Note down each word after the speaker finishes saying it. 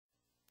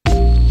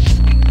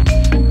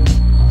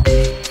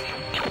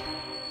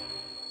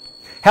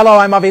Hello,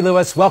 I'm Avi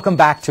Lewis. Welcome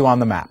back to On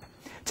the Map.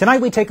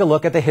 Tonight we take a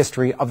look at the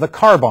history of the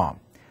car bomb.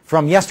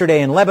 From yesterday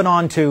in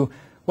Lebanon to,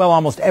 well,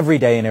 almost every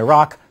day in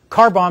Iraq,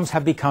 car bombs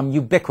have become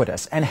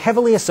ubiquitous and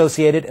heavily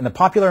associated in the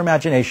popular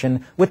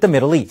imagination with the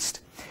Middle East.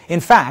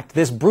 In fact,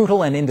 this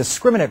brutal and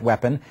indiscriminate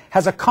weapon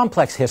has a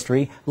complex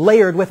history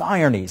layered with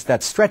ironies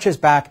that stretches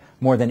back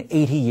more than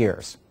 80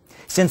 years.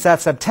 Since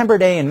that September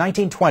day in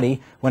 1920,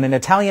 when an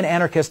Italian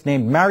anarchist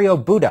named Mario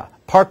Buda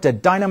parked a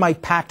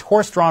dynamite-packed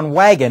horse-drawn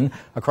wagon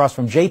across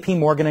from J.P.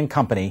 Morgan and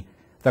Company,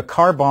 the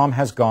car bomb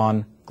has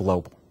gone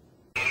global.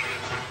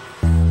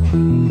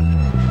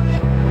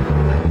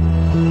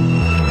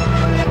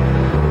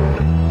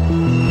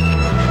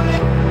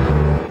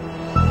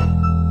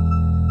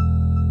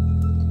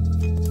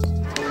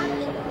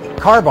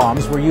 Car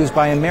bombs were used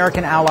by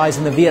American allies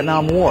in the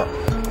Vietnam War.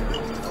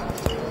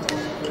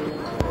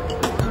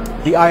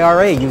 The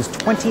IRA used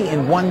 20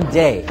 in one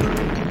day.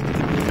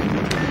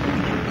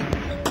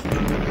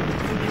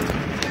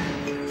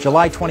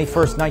 July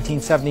 21st,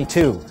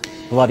 1972,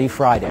 Bloody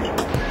Friday.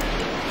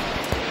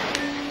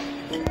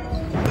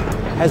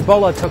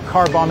 Hezbollah took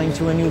car bombing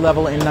to a new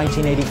level in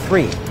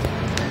 1983,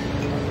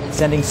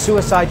 sending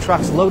suicide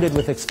trucks loaded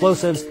with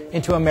explosives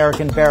into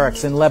American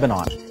barracks in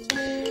Lebanon,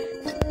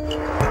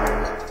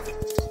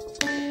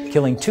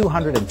 killing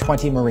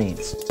 220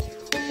 Marines.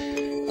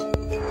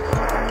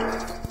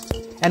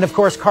 And of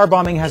course, car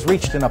bombing has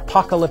reached an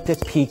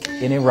apocalyptic peak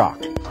in Iraq.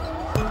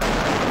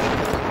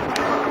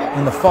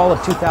 In the fall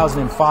of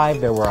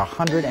 2005, there were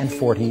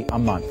 140 a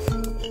month.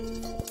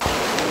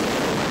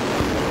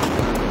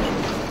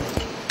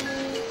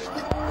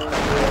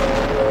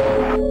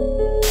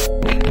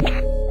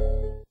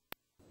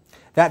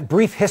 That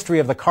brief history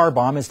of the car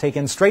bomb is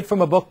taken straight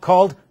from a book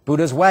called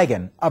Buda's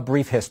Wagon, A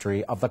Brief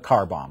History of the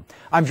Car Bomb.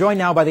 I'm joined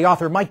now by the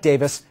author Mike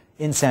Davis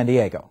in San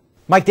Diego.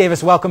 Mike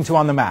Davis, welcome to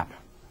On the Map.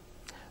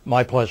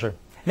 My pleasure.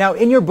 Now,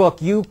 in your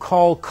book, you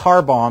call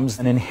car bombs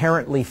an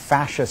inherently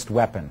fascist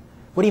weapon.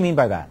 What do you mean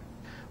by that?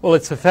 Well,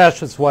 it's a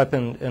fascist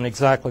weapon in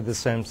exactly the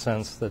same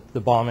sense that the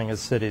bombing of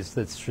cities,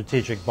 that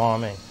strategic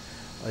bombing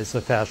is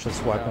a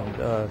fascist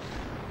weapon.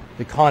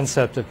 The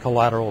concept of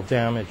collateral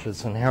damage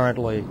is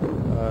inherently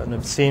an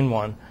obscene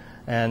one,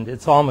 and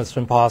it's almost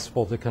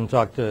impossible to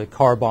conduct a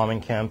car bombing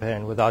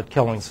campaign without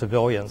killing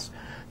civilians.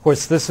 Of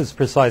course, this is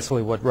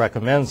precisely what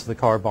recommends the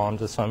car bomb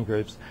to some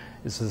groups,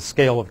 is the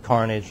scale of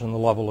carnage and the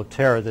level of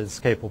terror that it's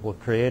capable of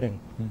creating.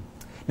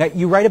 Now,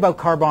 you write about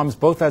car bombs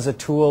both as a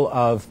tool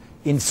of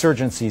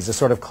insurgencies, a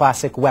sort of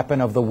classic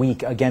weapon of the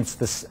weak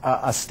against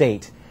a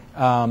state,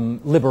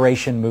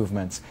 liberation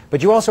movements.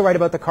 But you also write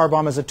about the car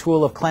bomb as a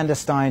tool of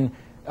clandestine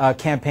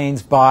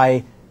campaigns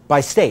by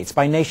states,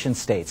 by nation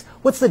states.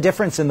 What's the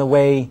difference in the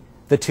way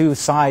the two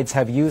sides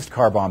have used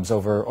car bombs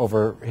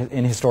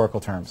in historical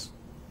terms?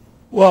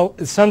 Well,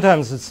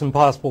 sometimes it's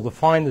impossible to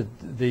find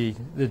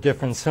the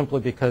difference simply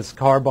because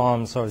car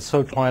bombs are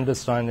so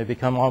clandestine they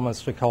become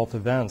almost occult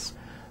events.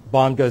 A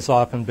bomb goes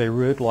off in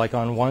Beirut like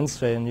on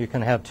Wednesday, and you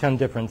can have 10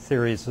 different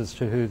theories as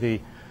to who the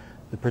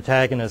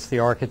protagonists, the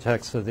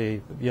architects of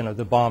the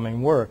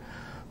bombing were.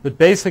 But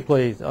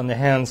basically, on the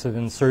hands of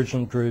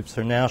insurgent groups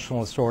or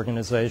nationalist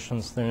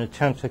organizations, they're an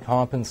attempt to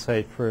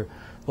compensate for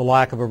the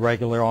lack of a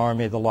regular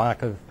army, the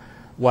lack of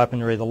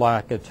weaponry, the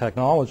lack of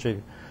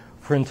technology.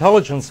 For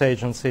intelligence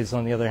agencies,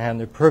 on the other hand,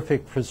 they're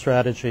perfect for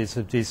strategies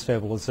of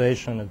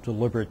destabilization, of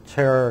deliberate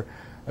terror,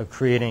 of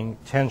creating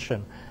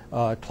tension.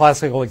 A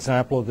classical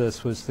example of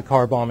this was the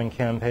car bombing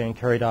campaign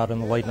carried out in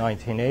the late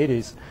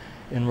 1980s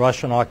in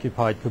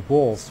Russian-occupied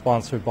Kabul,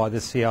 sponsored by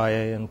the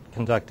CIA and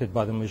conducted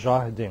by the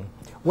Mujahideen.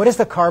 What has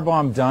the car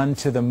bomb done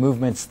to the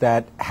movements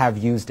that have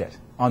used it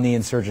on the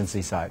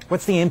insurgency side?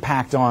 What's the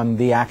impact on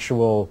the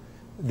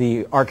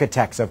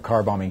architects of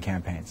car bombing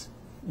campaigns?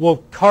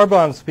 Well, car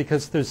bombs,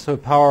 because they're so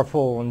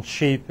powerful and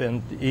cheap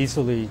and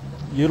easily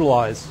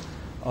utilized,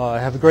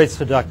 have a great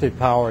seductive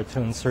power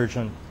to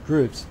insurgent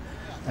groups.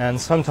 And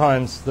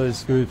sometimes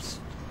those groups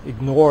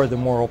ignore the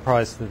moral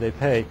price that they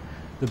pay.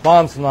 The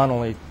bombs not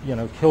only,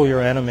 kill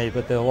your enemy,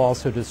 but they'll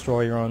also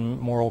destroy your own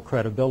moral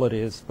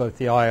credibility, as both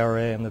the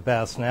IRA and the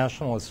Basque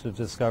nationalists have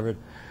discovered.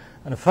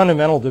 And a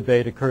fundamental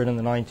debate occurred in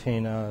the early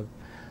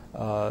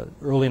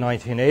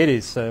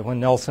 1980s when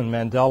Nelson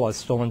Mandela,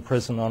 still in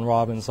prison on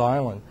Robben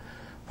Island,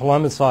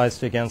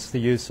 polemicized against the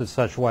use of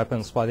such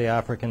weapons by the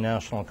African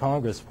National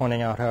Congress,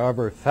 pointing out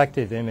however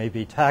effective they may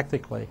be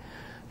tactically,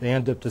 they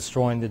end up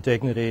destroying the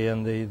dignity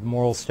and the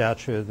moral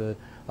stature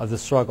of the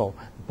struggle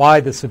by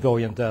the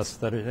civilian deaths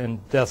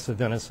and deaths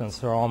of innocents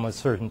that are almost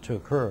certain to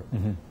occur.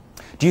 Mm-hmm.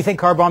 Do you think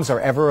car bombs are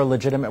ever a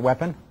legitimate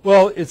weapon?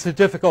 Well, it's a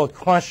difficult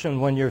question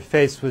when you're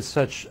faced with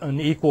such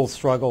unequal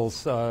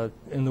struggles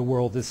in the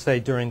world as, say,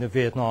 during the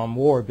Vietnam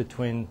War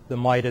between the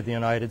might of the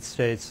United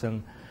States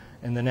and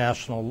the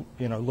National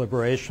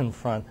Liberation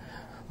Front.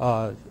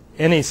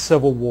 Any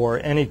civil war,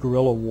 any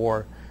guerrilla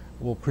war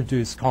will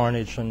produce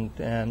carnage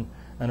and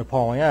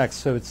appalling acts.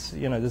 So it's,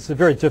 this is a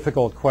very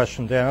difficult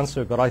question to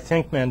answer, but I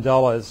think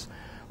Mandela's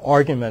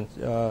argument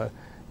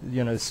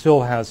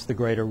still has the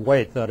greater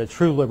weight that a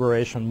true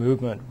liberation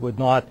movement would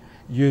not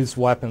use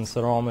weapons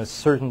that are almost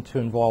certain to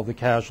involve the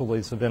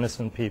casualties of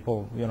innocent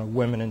people,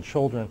 women and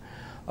children.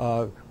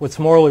 What's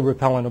morally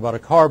repellent about a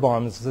car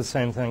bomb is the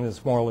same thing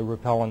that's morally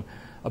repellent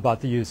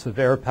about the use of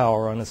air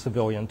power on a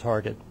civilian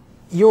target.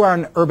 You are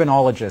an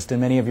urbanologist,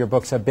 and many of your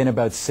books have been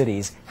about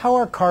cities. How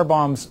are car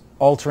bombs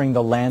altering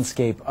the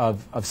landscape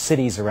of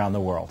cities around the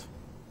world?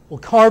 Well,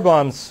 car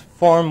bombs,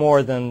 far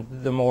more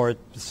than the more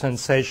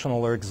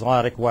sensational or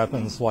exotic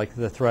weapons like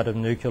the threat of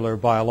nuclear or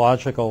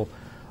biological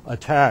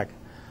attack,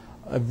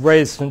 have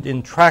raised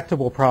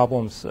intractable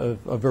problems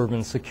of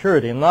urban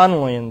security, and not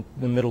only in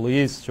the Middle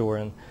East or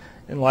in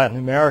Latin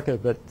America,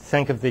 but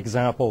think of the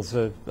examples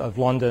of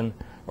London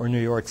or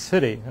New York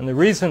City. And the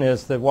reason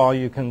is that while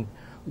you can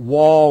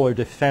wall or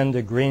defend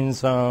a green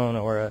zone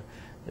or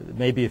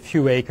maybe a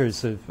few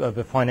acres of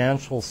a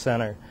financial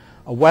center,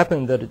 a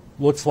weapon that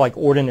looks like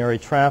ordinary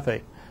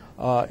traffic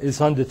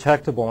is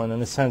undetectable, and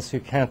in a sense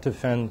you can't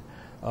defend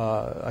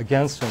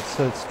against it.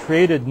 So it's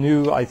created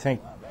new, I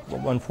think,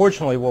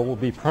 unfortunately, what will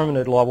be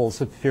permanent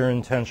levels of fear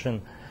and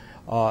tension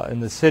in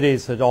the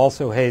cities. It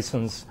also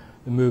hastens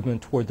the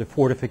movement toward the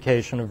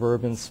fortification of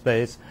urban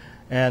space.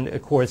 And,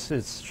 of course,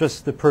 it's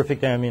just the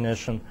perfect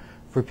ammunition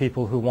for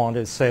people who want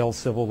to assail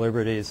civil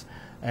liberties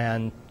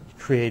and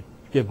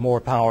give more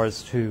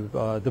powers to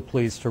the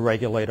police to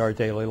regulate our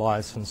daily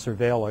lives and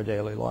surveil our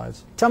daily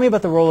lives. Tell me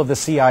about the role of the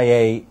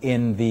CIA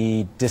in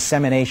the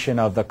dissemination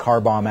of the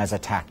car bomb as a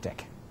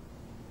tactic.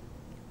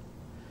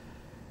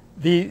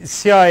 The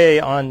CIA,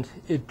 on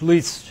at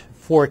least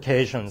 4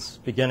 occasions,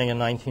 beginning in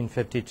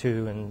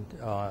 1952 in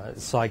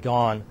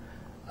Saigon,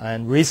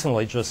 and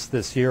recently just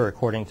this year,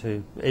 according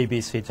to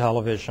ABC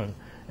television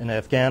in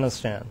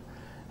Afghanistan,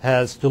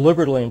 has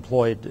deliberately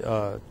employed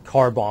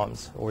car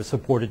bombs or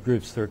supported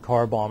groups that are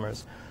car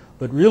bombers.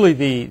 But really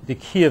the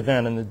key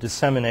event in the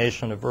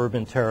dissemination of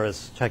urban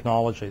terrorist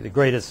technology, the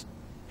greatest,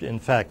 in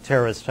fact,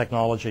 terrorist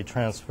technology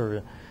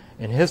transfer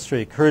in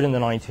history, occurred in the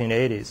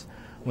 1980s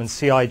when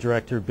CIA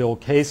Director Bill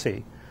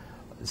Casey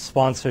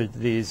sponsored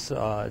these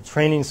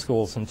training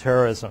schools in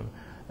terrorism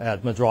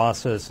at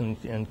madrasas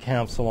and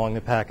camps along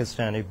the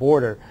Pakistani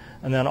border,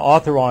 and then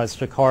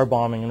authorized a car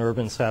bombing and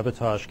urban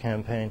sabotage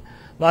campaign,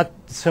 not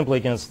simply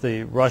against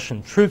the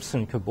Russian troops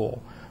in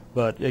Kabul,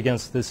 but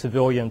against the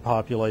civilian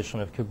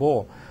population of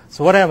Kabul.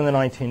 So what happened in the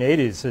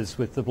 1980s is,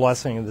 with the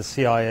blessing of the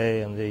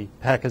CIA and the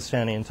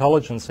Pakistani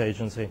intelligence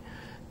agency,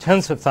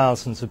 tens of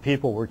thousands of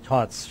people were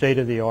taught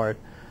state-of-the-art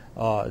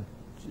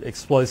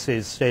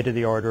explosives,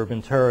 state-of-the-art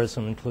urban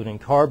terrorism, including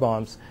car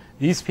bombs.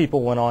 These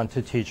people went on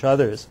to teach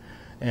others.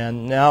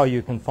 And now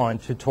you can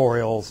find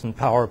tutorials and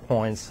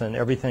PowerPoints and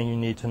everything you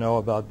need to know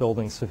about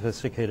building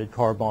sophisticated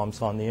car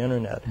bombs on the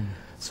internet.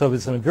 So it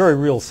was, in a very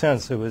real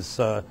sense, it was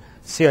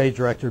CIA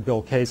Director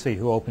Bill Casey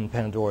who opened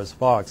Pandora's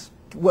box.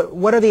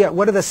 What are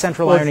the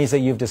central ironies that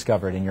you've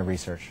discovered in your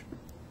research?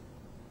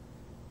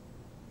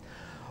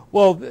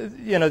 Well,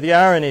 the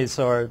ironies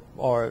are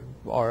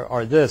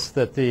this,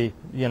 that the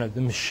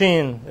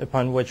machine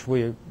upon which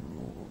we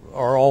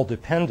are all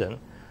dependent,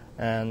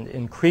 and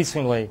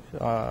increasingly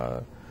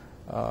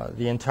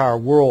the entire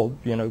world,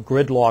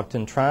 gridlocked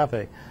in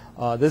traffic,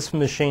 this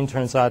machine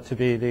turns out to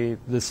be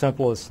the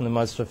simplest and the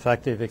most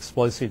effective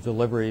explosive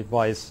delivery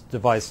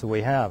device that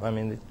we have. I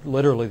mean,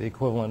 literally the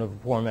equivalent of a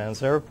poor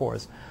man's Air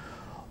Force.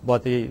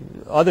 But the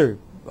other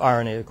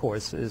irony, of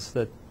course, is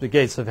that the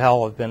gates of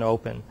hell have been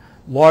opened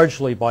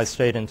largely by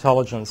state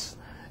intelligence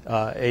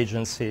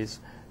agencies,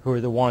 who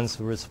are the ones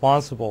who are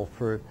responsible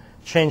for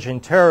changing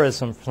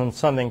terrorism from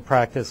something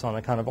practiced on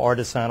a kind of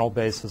artisanal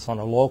basis on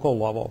a local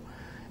level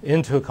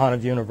into a kind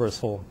of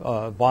universal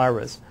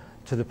virus,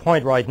 to the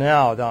point right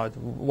now that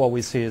what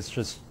we see is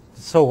just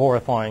so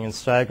horrifying and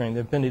staggering.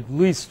 There have been at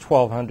least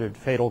 1,200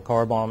 fatal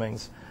car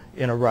bombings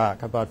in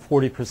Iraq, about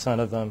 40%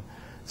 of them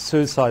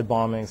suicide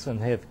bombings, and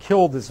they have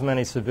killed as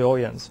many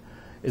civilians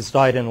as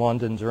died in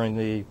London during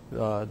the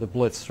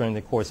Blitz during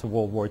the course of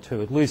World War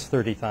II, at least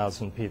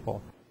 30,000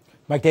 people.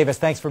 Mike Davis,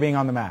 thanks for being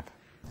on The Map.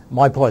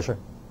 My pleasure.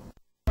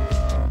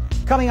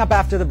 Coming up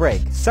after the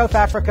break, South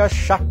Africa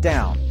shut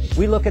down.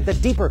 We look at the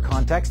deeper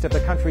context of the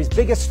country's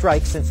biggest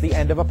strike since the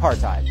end of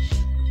apartheid.